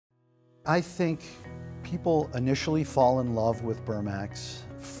I think people initially fall in love with Bermex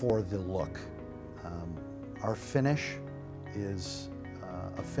for the look. Our finish is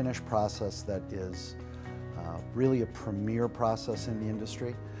a finish process that is really a premier process in the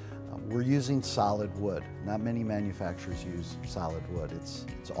industry. We're using solid wood. Not many manufacturers use solid wood. It's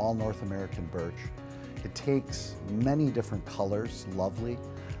all North American birch. It takes many different colors, lovely,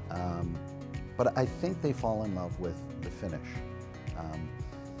 but I think they fall in love with the finish.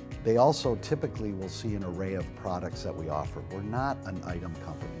 They also typically will see an array of products that we offer. We're not an item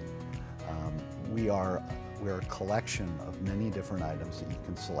company. We're a collection of many different items that you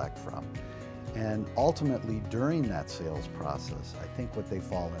can select from. And ultimately, during that sales process, I think what they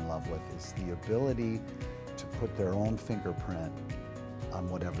fall in love with is the ability to put their own fingerprint on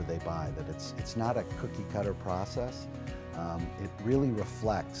whatever they buy, that it's not a cookie cutter process. It really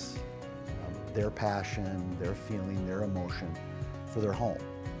reflects their passion, their feeling, their emotion for their home.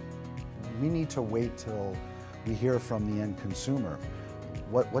 We need to wait till we hear from the end consumer.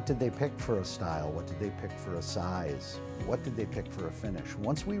 What did they pick for a style? What did they pick for a size? What did they pick for a finish?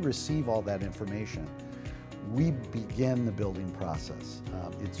 Once we receive all that information, we begin the building process.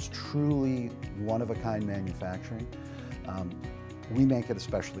 It's truly one-of-a-kind manufacturing. We make it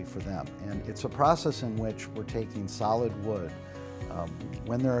especially for them. And it's a process in which we're taking solid wood.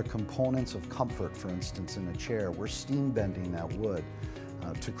 When there are components of comfort, for instance, in a chair, we're steam bending that wood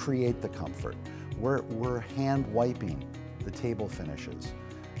to create the comfort. We're hand wiping the table finishes.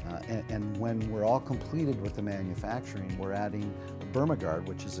 And when we're all completed with the manufacturing, we're adding a Bermex,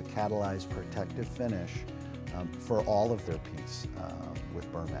 which is a catalyzed protective finish for all of their piece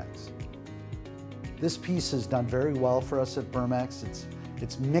with Bermex. This piece has done very well for us at Bermex.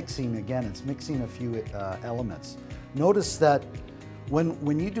 It's mixing, again, it's mixing a few elements. Notice that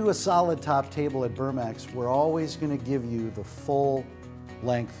when you do a solid top table at Bermex, we're always going to give you the full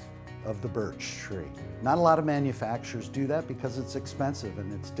length of the birch tree. Not a lot of manufacturers do that because it's expensive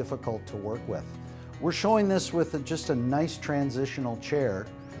and it's difficult to work with. We're showing this with just a nice transitional chair,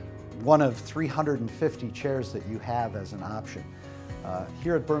 one of 350 chairs that you have as an option.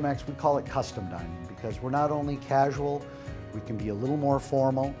 Here at Bermex, we call it custom dining because we're not only casual, we can be a little more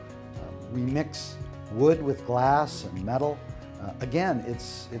formal. We mix wood with glass and metal. Again,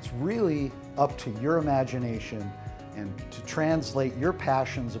 it's really up to your imagination and to translate your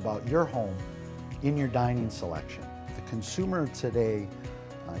passions about your home in your dining selection. The consumer today,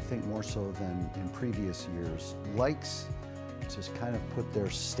 I think more so than in previous years, likes to kind of put their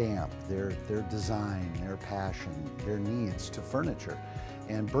stamp, their design, their passion, their needs to furniture.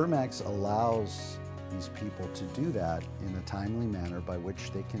 And Bermex allows these people to do that in a timely manner by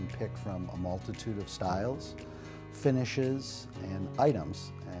which they can pick from a multitude of styles, finishes, and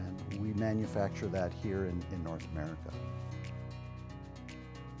items. And we manufacture that here in North America.